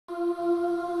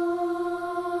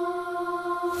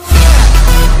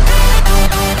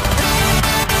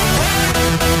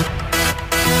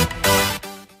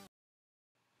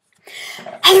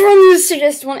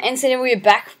Xms2G and today we're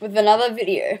back with another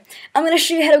video. I'm going to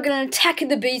show you how to get an attack of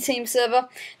the BTeam server.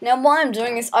 Now while I'm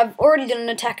doing this, I've already done an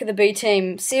attack of the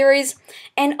BTeam series,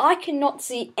 and I cannot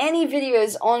see any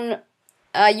videos on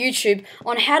YouTube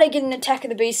on how to get an attack of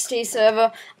the BT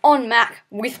server on Mac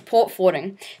with port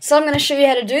forwarding. So I'm going to show you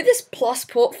how to do this plus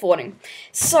port forwarding.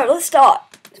 So let's start.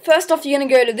 First off, you're going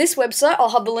to go to this website.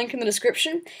 I'll have the link in the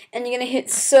description, and you're going to hit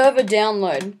server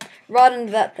download right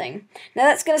into that thing. Now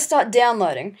that's going to start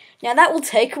downloading. Now that will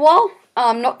take a while.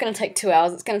 Not going to take 2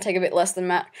 hours. It's going to take a bit less than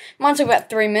that. Mine took about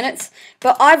 3 minutes,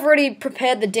 but I've already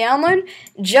prepared the download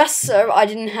just so I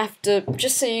didn't have to,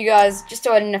 just so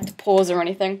I didn't have to pause or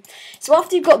anything. So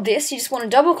after you've got this, you just want to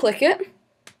double click it,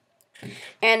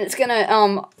 and it's going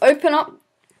to open up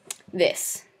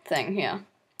this thing here.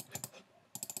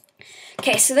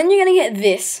 Okay, so then you're going to get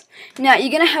this. Now, you're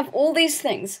going to have all these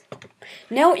things.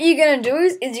 Now what you're going to do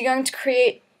is you're going to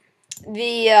create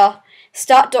the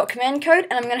Start.command code,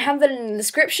 and I'm going to have that in the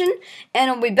description,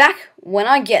 and I'll be back when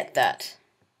I get that.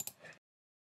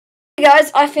 Hey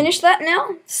guys, I finished that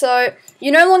now, so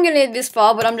you no longer need this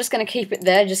file, but I'm just going to keep it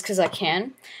there just because I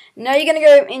can. Now you're going to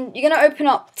go in, you're going to open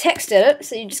up text edit,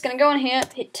 so you're just going to go in here,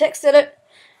 hit text edit,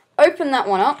 open that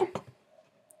one up,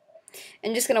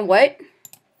 and just going to wait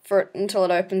for it until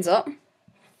it opens up.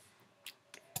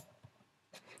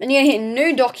 Then you're going to hit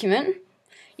new document.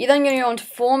 You're then going to go into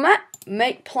format,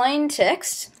 make plain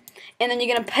text, and then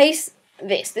you're going to paste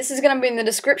this. This is going to be in the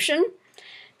description.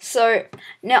 So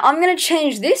now I'm going to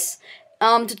change this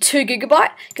to 2 GB,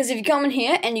 because if you come in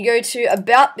here and you go to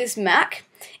about this Mac,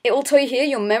 it will tell you here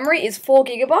your memory is 4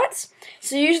 GB.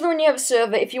 So usually when you have a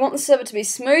server, if you want the server to be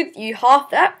smooth, you half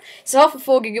that. So half of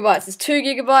 4 GB is 2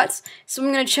 GB. So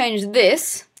I'm going to change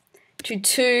this to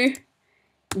 2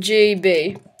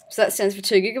 GB. So that stands for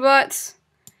 2 GB.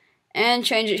 And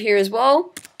change it here as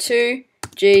well, 2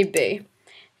 GB.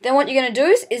 Then what you're going to do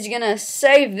is you're going to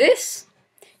save this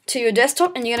to your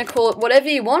desktop, and you're going to call it whatever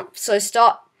you want. So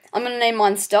start, I'm going to name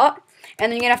mine start, and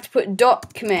then you're going to have to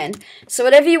put .command. So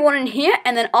whatever you want in here,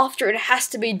 and then after it has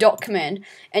to be .command.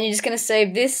 And you're just going to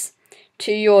save this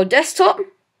to your desktop,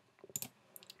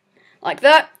 like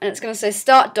that, and it's going to say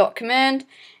start.command,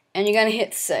 and you're going to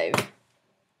hit save.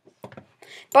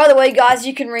 By the way, guys,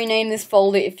 you can rename this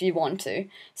folder if you want to.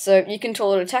 So you can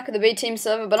call it Attack of the BTeam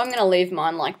server, but I'm going to leave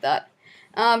mine like that,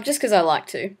 just because I like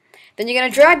to. Then you're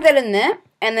going to drag that in there,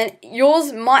 and then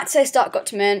yours might say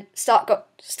start.command,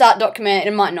 and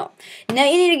it might not. Now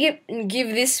you need to give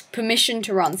this permission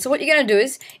to run. So what you're going to do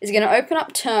is you're going to open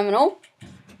up terminal,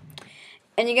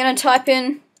 and you're going to type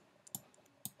in,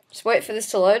 just wait for this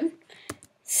to load,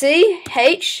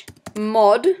 chmod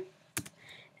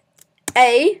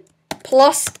a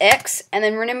plus X, and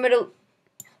then remember to...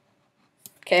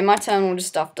 Okay, my terminal just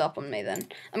stuffed up on me then.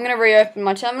 I'm going to reopen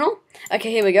my terminal. Okay,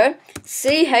 here we go.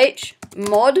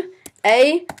 chmod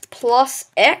a plus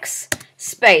X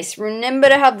space. Remember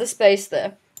to have the space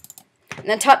there. And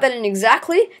then type that in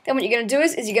exactly. Then what you're going to do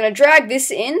is you're going to drag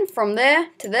this in from there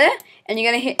to there, and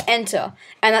you're going to hit enter.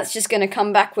 And that's just going to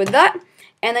come back with that.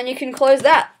 And then you can close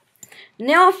that.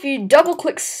 Now if you double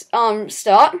click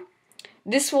start,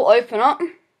 this will open up.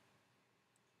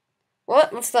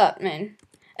 What's that mean?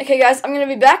 Okay guys, I'm going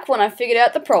to be back when I figured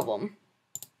out the problem.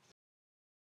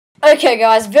 Okay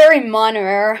guys, very minor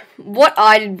error. What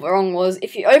I did wrong was,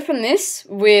 if you open this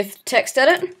with text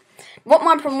edit, what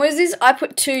my problem was is I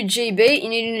put 2 GB, you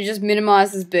need to just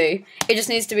minimize this B. It just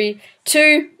needs to be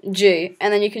 2G,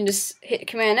 and then you can just hit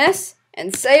Command S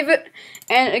and save it,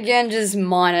 and again, just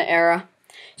minor error.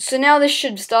 So now this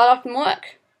should start up and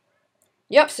work.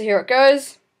 Yep, so here it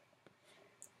goes.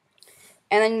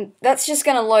 And then that's just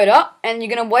going to load up, and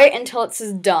you're going to wait until it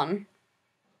says done.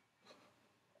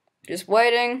 Just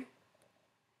waiting.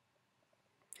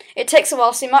 It takes a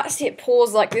while, so you might see it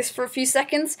pause like this for a few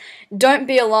seconds. Don't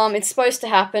be alarmed, it's supposed to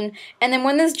happen. And then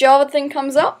when this Java thing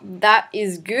comes up, that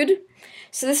is good.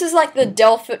 So this is like the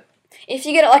Delphi. If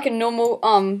you get it like a normal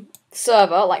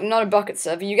server, like not a bucket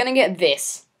server, you're going to get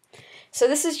this. So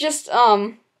this is just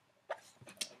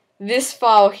this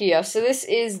file here. So this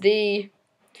is the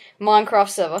Minecraft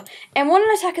server. And what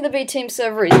an Attack of the BTeam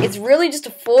server is, it's really just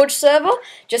a Forge server,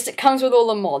 just it comes with all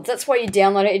the mods. That's why you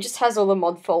download it, it just has all the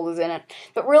mod folders in it.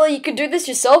 But really, you could do this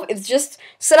yourself. It's just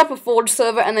set up a Forge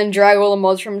server and then drag all the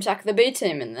mods from Attack of the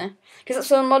BTeam in there. Because that's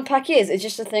what a mod pack is, it's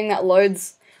just a thing that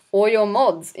loads all your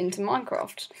mods into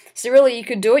Minecraft. So really, you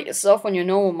could do it yourself on your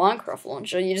normal Minecraft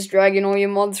launcher. You just drag in all your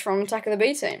mods from Attack of the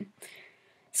BTeam.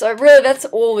 So really, that's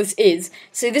all this is.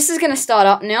 So this is going to start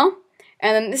up now.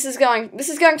 And then this is going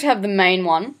to have the main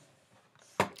one.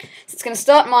 So it's going to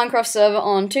start Minecraft server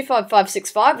on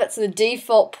 25565. That's the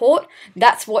default port.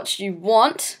 That's what you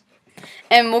want.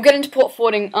 and we'll get into port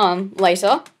forwarding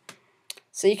later.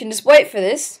 So you can just wait for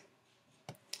this.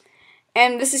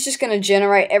 And this is just going to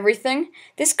generate everything.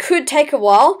 This could take a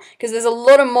while because there's a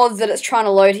lot of mods that it's trying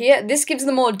to load here. This gives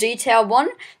the more detailed one.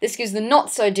 This gives the not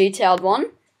so detailed one.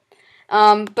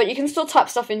 But you can still type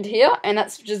stuff into here, and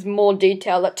that's just more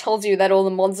detail. That tells you that all the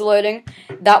mods are loading.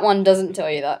 That one doesn't tell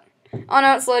you that. Oh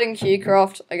no, it's loading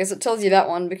QCraft. I guess it tells you that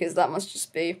one because that must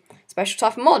just be a special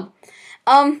type of mod.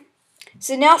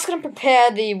 So now it's going to prepare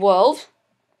the world.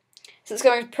 So it's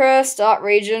going to prepare start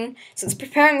region. So it's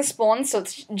preparing the spawn. So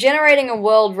it's generating a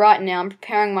world right now. I'm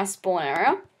preparing my spawn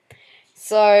area.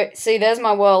 So see, there's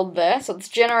my world there. So it's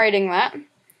generating that.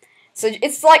 So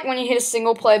it's like when you hit a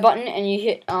single play button and you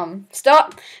hit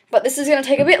start. But this is going to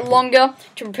take a bit longer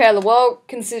to prepare the world,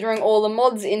 considering all the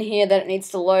mods in here that it needs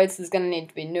to load. So there's going to need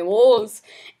to be new ores,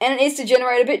 and it needs to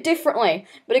generate a bit differently.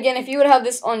 But again, if you would have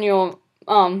this on your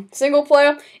single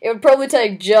player, it would probably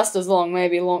take just as long,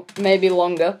 maybe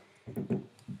longer.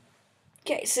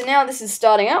 Okay, so now this is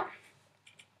starting up.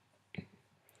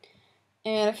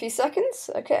 In a few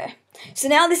seconds. Okay. So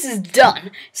now this is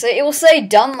done. So it will say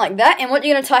done like that, and what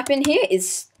you're going to type in here is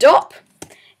stop,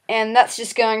 and that's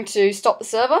just going to stop the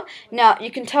server. Now you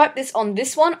can type this on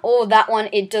this one or that one,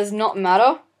 it does not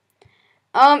matter.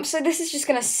 So this is just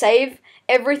going to save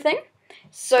everything.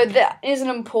 So that is an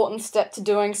important step to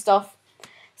doing stuff.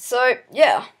 So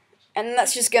yeah, and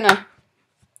that's just going to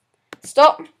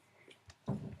stop.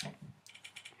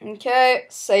 Okay,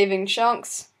 saving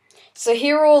chunks. So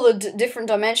here are all the different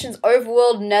dimensions: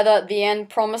 Overworld, Nether, the End,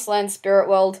 Promised Land, Spirit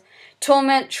World,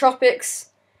 Torment, Tropics.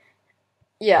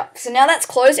 Yeah, so now that's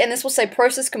closed, and this will say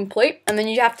process complete, and then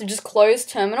you have to just close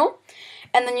terminal.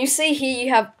 And then you see here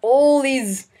you have all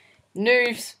these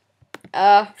new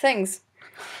things.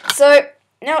 So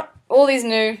now all these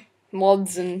new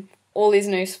mods and all these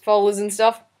new folders and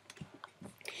stuff.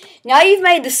 Now you've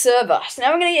made the server, so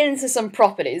now we're going to get into some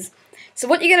properties. So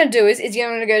what you're going to do is you're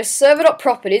going to go to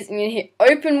server.properties and you're going to hit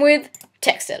open with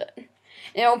text edit.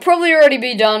 Now it'll probably already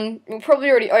be done. We'll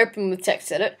probably already open with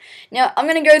text edit. Now I'm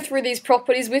going to go through these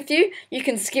properties with you. You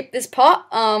can skip this part.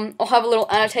 I'll have a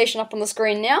little annotation up on the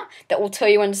screen now that will tell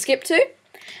you when to skip to.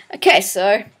 Okay,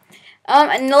 so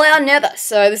and allow nether.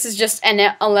 So this is just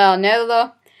an allow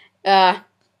nether,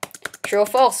 true or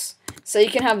false. So you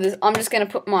can have this. I'm just going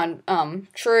to put mine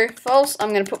true, false. I'm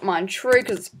going to put mine true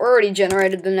because it's already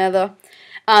generated the nether.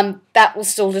 That will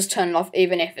still just turn it off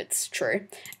even if it's true.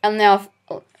 And now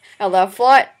allow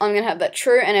flight. I'm going to have that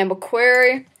true. Enable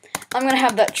query. I'm going to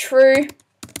have that true.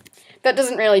 That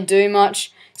doesn't really do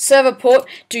much. Server port.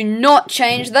 Do not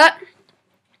change that.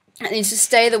 It needs to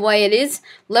stay the way it is.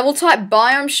 Level type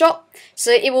biome shop.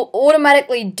 So it will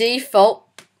automatically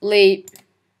defaultly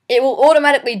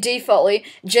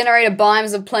generate a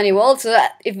biomes of plenty world, so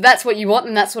that if that's what you want,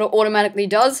 then that's what it automatically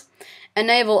does.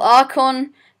 Enable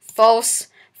Archon, false,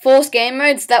 force game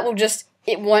modes, that will just,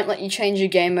 it won't let you change your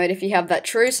game mode if you have that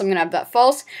true, so I'm going to have that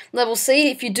false. Level seed,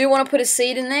 if you do want to put a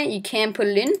seed in there, you can put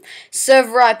it in.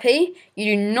 Server IP,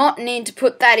 you do not need to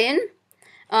put that in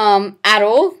at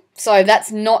all, so that's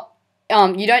not,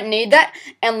 you don't need that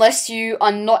unless you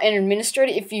are not an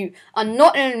administrator. If you are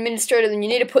not an administrator, then you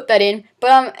need to put that in.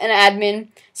 But I'm an admin,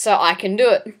 so I can do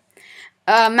it.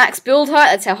 Max build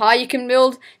height, that's how high you can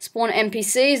build. Spawn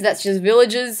NPCs, that's just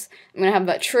villagers. I'm going to have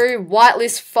that true.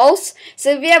 Whitelist, false.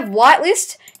 So if you have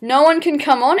whitelist, no one can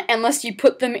come on unless you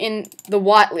put them in the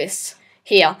whitelist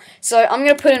here. So I'm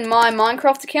going to put in my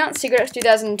Minecraft account,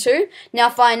 SecretX2002. Now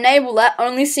if I enable that,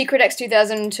 only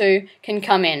SecretX2002 can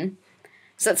come in.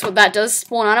 So that's what that does.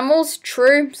 Spawn animals,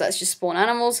 true. So that's just spawn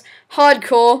animals.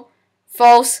 Hardcore,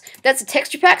 false. That's a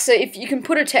texture pack. So if you can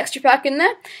put a texture pack in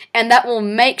there, and that will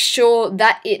make sure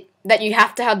that you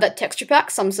have to have that texture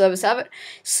pack. Some servers have it.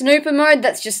 Snooper mode,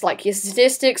 that's just like your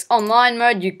statistics. Online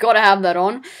mode, you've got to have that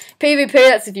on. PvP,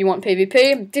 that's if you want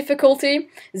PvP. Difficulty,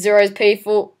 0's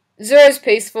peaceful, 0's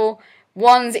peaceful,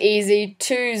 1's easy,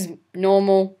 2's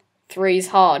normal, 3's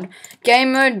hard.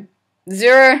 Game mode,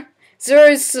 0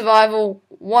 is survival,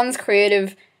 1's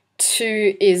creative,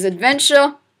 2 is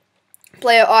adventure,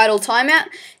 player idle timeout.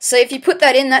 So if you put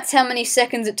that in, that's how many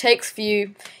seconds it takes for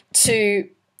you to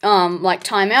like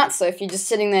timeout. So if you're just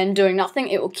sitting there and doing nothing,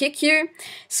 it will kick you.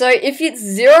 So if it's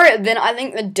 0, then I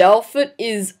think the default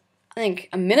is, I think,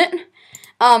 a minute.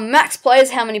 Max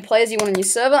players, how many players you want on your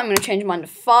server. I'm going to change mine to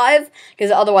 5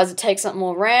 because otherwise it takes up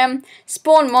more RAM.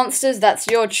 Spawn monsters, that's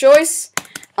your choice.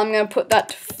 I'm going to put that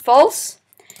to false.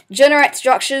 Generate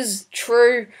structures,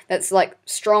 true. That's like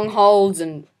strongholds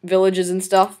and villages and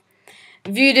stuff.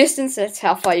 view distance, that's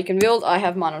how far you can build. I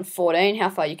have mine on 14, how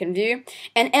far you can view.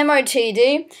 And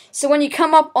MOTD, so when you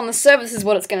come up on the server, this is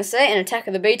what it's going to say, an attack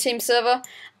of the B team server.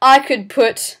 I could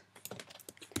put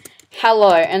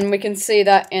hello, and we can see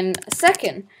that in a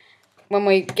second when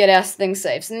we get our thing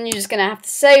saved. So then you're just going to have to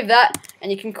save that,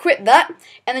 and you can quit that,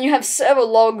 and then you have server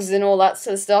logs and all that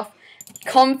sort of stuff.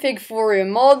 Config for your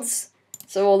mods,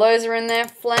 so all those are in there.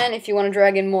 Flan, if you want to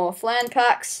drag in more flan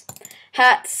packs.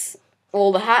 Hats,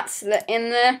 all the hats that are in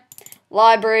there.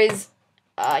 Libraries,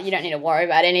 you don't need to worry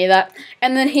about any of that.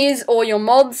 And then here's all your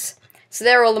mods. So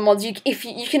there are all the mods. You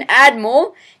can add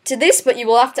more to this, but you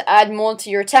will have to add more to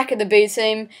your Attack of the B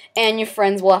team, and your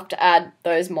friends will have to add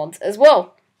those mods as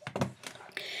well.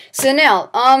 So now,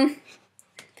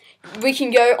 we can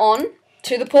go on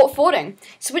to the port forwarding.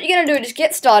 So what you're going to do is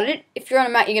get started. If you're on a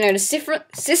Mac, you're going to go to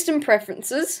System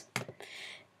Preferences,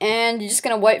 and you're just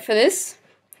going to wait for this.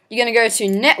 You're going to go to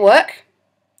Network.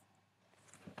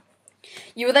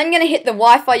 You are then going to hit the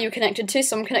Wi-Fi you're connected to,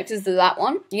 so I'm connected to that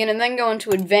one. You're going to then go into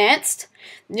Advanced.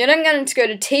 You're then going to go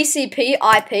to TCP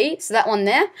IP, so that one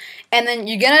there, and then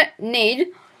you're going to need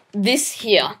this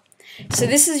here. So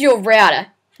this is your router.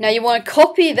 Now you want to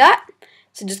copy that,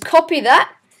 so just copy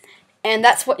that, and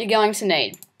that's what you're going to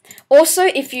need. Also,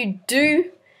 if you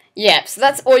do, so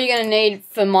that's all you're going to need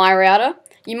for my router.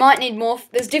 You might need more.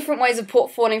 There's different ways of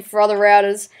port forwarding for other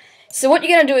routers. So what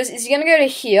you're going to do is you're going to go to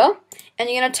here, and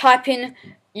you're going to type in,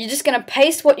 you're just going to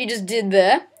paste what you just did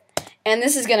there, and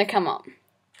this is going to come up.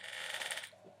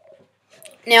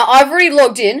 Now, I've already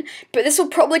logged in, but this will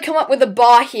probably come up with a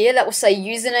bar here that will say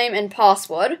username and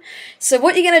password. So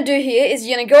what you're going to do here is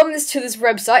you're going to go on to this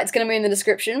website, it's going to be in the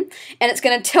description, and it's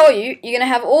going to tell you, you're going to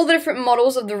have all the different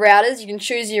models of the routers, you can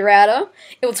choose your router,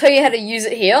 it will tell you how to use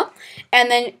it here,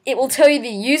 and then it will tell you the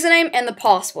username and the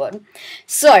password.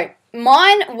 So,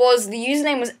 mine was, the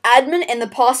username was admin and the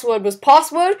password was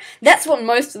password. That's what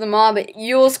most of them are, but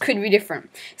yours could be different.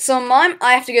 So on mine,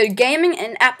 I have to go to gaming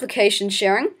and application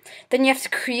sharing. Then you have to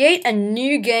create a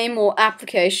new game or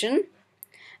application.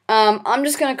 I'm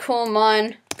just going to call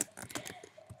mine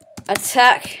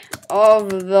Attack of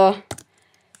the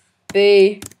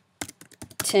B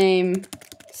Team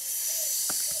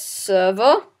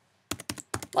Server.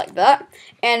 Like that.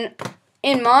 And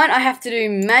in mine, I have to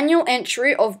do manual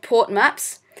entry of port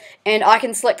maps, and I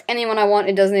can select anyone I want,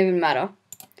 it doesn't even matter.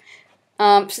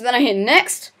 So then I hit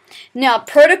next. Now,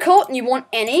 protocol, you want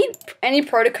any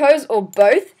protocols or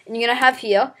both, and you're going to have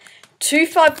here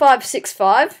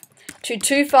 25565 to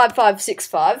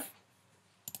 25565,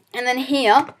 and then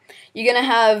here, you're going to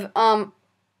have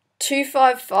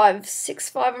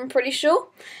 25565, I'm pretty sure.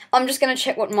 I'm just going to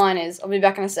check what mine is, I'll be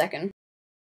back in a second.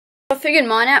 I figured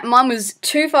mine out. Mine was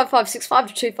 25565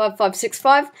 to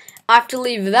 25565. I have to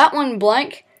leave that one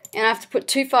blank, and I have to put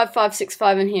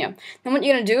 25565 in here. Then what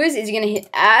you're going to do is you're going to hit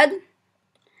add,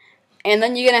 and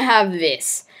then you're going to have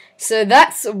this. So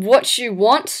that's what you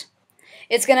want.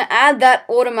 It's going to add that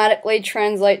automatically,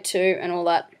 translate to, and all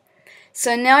that.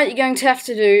 So now you're going to have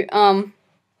to do, so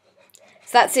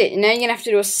that's it. Now you're going to have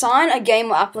to do assign a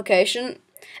game or application.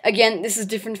 Again, this is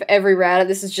different for every router.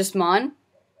 This is just mine.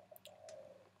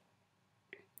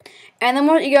 And then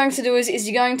what you're going to do is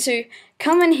you're going to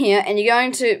come in here and you're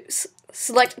going to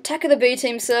select Attack of the B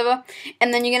Team server,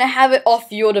 and then you're going to have it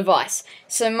off your device.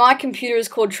 So my computer is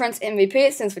called Trent's MVP,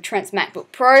 it stands for Trent's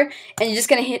MacBook Pro, and you're just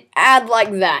going to hit add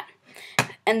like that.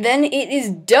 And then it is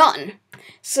done.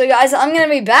 So guys, I'm going to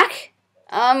be back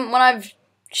when I've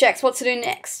checked what to do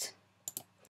next.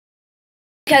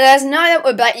 Okay guys, now that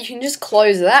we're back, you can just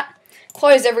close that,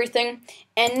 close everything,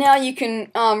 and now you can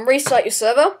restart your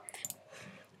server.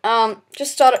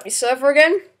 Just start up your server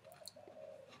again.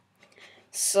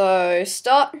 So,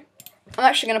 start. I'm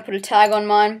actually going to put a tag on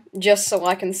mine, just so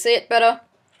I can see it better.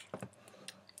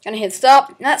 Going to hit start,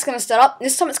 and that's going to start up.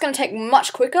 This time it's going to take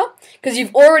much quicker, because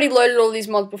you've already loaded all these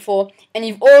mods before, and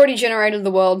you've already generated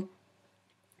the world.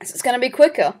 So it's going to be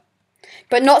quicker.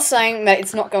 But not saying that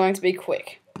it's not going to be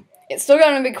quick. It's still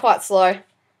going to be quite slow,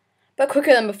 but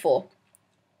quicker than before.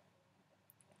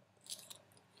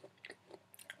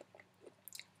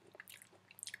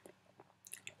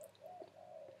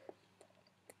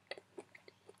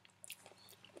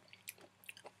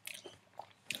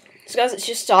 So guys, it's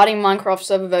just starting Minecraft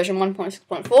server version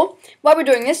 1.6.4. While we're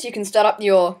doing this, you can start up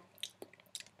your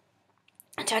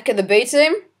Attack of the B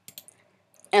Team.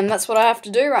 And that's what I have to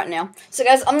do right now. So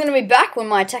guys, I'm going to be back when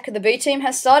my Attack of the B Team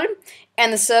has started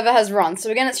and the server has run.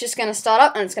 So again, it's just going to start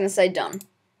up and it's going to say done.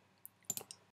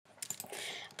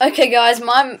 Okay guys,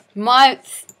 my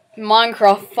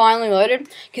Minecraft finally loaded,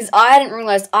 because I hadn't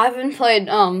realised I haven't played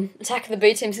Attack of the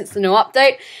B Team since the new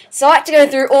update. So I had to go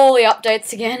through all the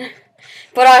updates again.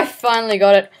 But I finally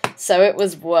got it, so it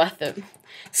was worth it.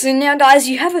 So now guys,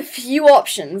 you have a few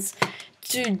options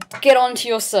to get onto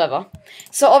your server.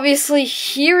 So obviously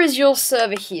here is your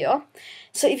server here.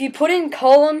 So if you put in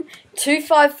column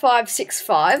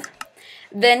 25565,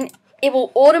 then it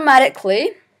will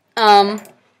automatically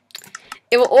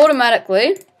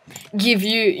give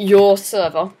you your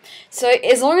server. So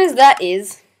as long as that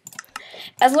is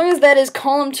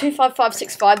column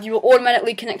 25565, you will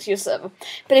automatically connect to your server.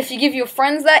 But if you give your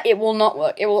friends that, it will not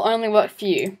work. It will only work for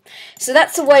you. So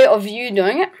that's a way of you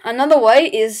doing it. Another way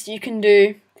is you can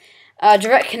do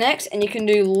direct connect, and you can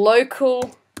do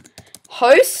local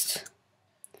host.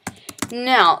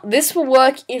 Now this will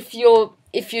work if you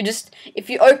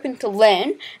open to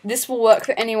LAN. This will work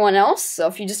for anyone else. So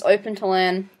if you just open to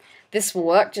LAN, this will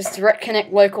work. Just direct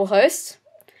connect local host.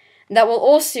 That will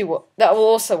also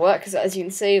work because, as you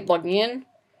can see, logging in,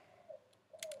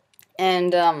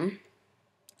 and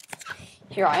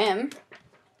here I am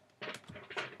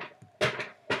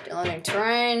downloading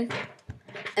terrain.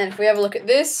 And if we have a look at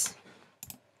this,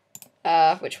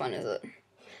 which one is it?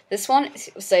 This one.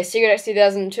 It will say Secret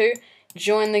 2002.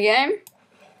 Join the game.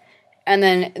 And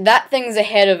then that thing's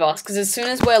ahead of us, because as soon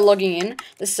as we're logging in,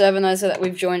 the server knows that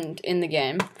we've joined in the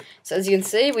game. So as you can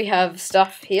see, we have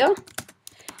stuff here.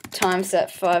 Time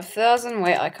set 5000.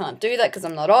 Wait, I can't do that because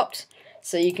I'm not opt.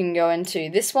 So you can go into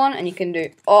this one, and you can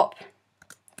do op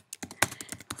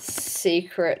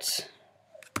secret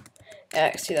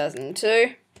x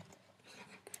 2002.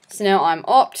 So now I'm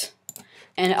opt,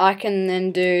 and I can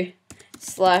then do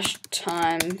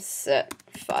 /time set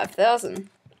 5000.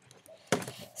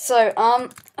 So, oh,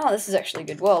 this is actually a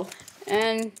good world.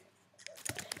 And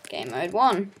game mode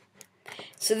 1.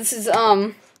 So this is,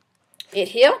 it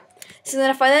here. So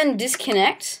then if I then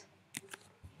disconnect,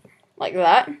 like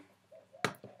that,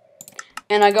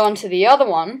 and I go onto the other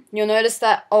one, you'll notice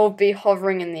that I'll be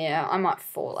hovering in the air. I might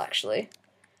fall, actually.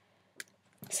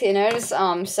 So you notice,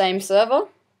 same server.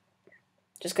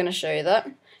 Just going to show you that.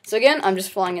 So again, I'm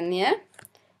just flying in the air.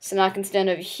 So now I can stand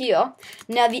over here.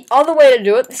 Now the other way to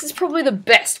do it, this is probably the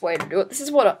best way to do it. This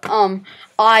is what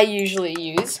I usually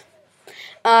use.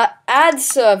 Add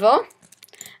server,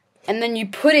 and then you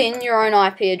put in your own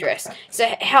IP address. So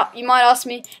you might ask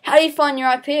me, how do you find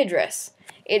your IP address?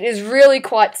 It is really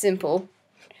quite simple.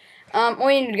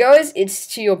 All you need to go is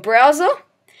to your browser,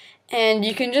 and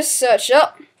you can just search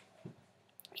up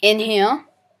in here.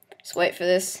 Just wait for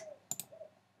this.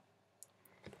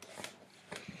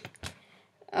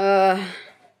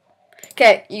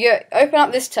 Okay, you go open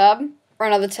up this tab, or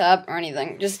another tab, or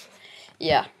anything. Just,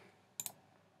 yeah.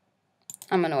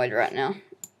 I'm annoyed right now.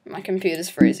 My computer's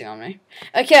freezing on me.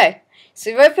 Okay, so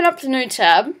you open up the new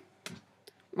tab.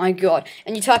 My god.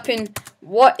 And you type in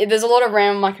there's a lot of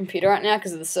RAM on my computer right now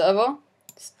because of the server.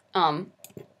 I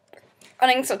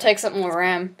think so it takes up more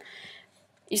RAM.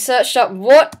 You searched up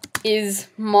what is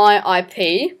my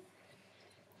IP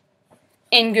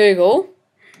in Google.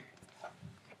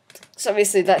 So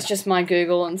obviously that's just my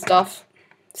Google and stuff.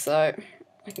 So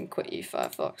I can quit you,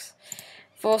 Firefox.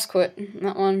 Force quit.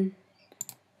 That one.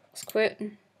 Let's quit.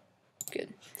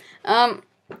 Good.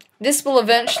 This will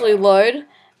eventually load,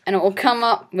 and it will come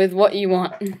up with what you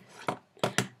want.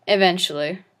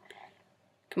 Eventually.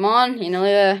 Come on, you're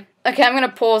nearly there. Okay, I'm gonna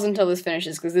pause until this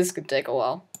finishes because this could take a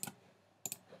while.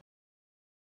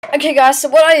 Okay guys, so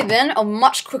what I did then, a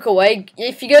much quicker way,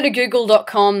 if you go to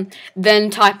google.com, then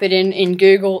type it in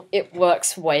Google, it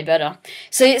works way better.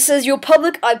 So it says your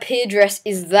public IP address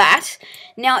is that.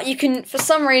 Now you can, for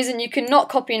some reason, you cannot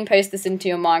copy and paste this into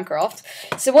your Minecraft.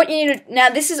 So what you need to, now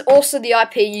this is also the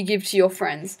IP you give to your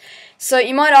friends. So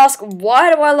you might ask,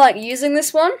 why do I like using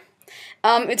this one?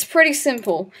 It's pretty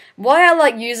simple. Why I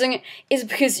like using it is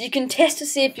because you can test to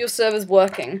see if your server's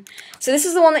working. So this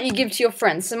is the one that you give to your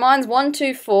friends. So mine's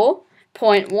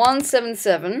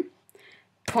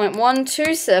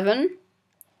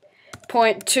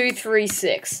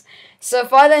 124.177.127.236. So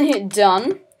if I then hit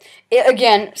done,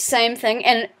 again, same thing,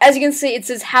 and as you can see it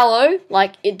says hello,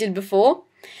 like it did before.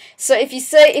 So if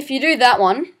you do that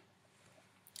one,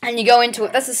 and you go into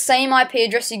it, that's the same IP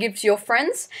address you give to your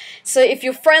friends. So if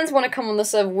your friends want to come on the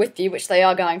server with you, which they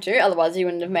are going to, otherwise you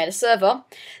wouldn't have made a server,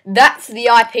 that's the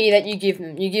IP that you give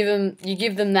them. You give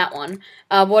them that one.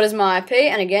 What is my IP?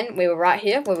 And again, we were right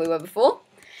here where we were before.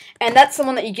 And that's the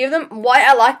one that you give them. Why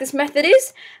I like this method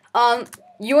is,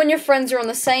 you and your friends are on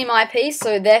the same IP,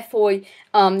 so therefore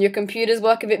your computers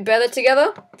work a bit better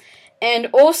together. And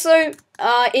also,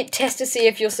 it tests to see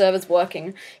if your server's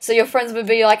working. So your friends would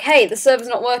be like, hey, the server's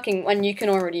not working, when you can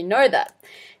already know that.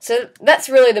 So that's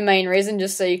really the main reason,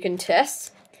 just so you can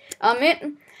test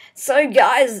it. So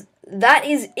guys, that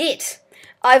is it.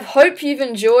 I hope you've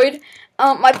enjoyed.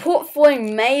 My portfolio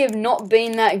may have not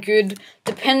been that good,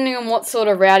 depending on what sort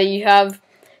of router you have.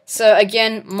 So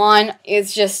again, mine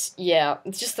is just, yeah,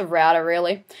 it's just the router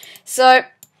really. So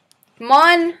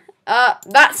mine,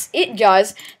 that's it,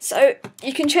 guys. So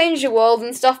you can change your world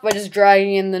and stuff by just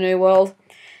dragging in the new world.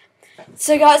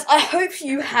 So guys, I hope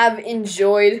you have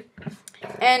enjoyed.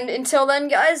 And until then,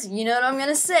 guys, you know what I'm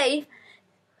gonna say.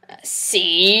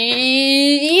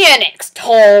 See you next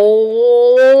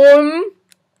time.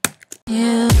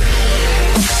 Yeah.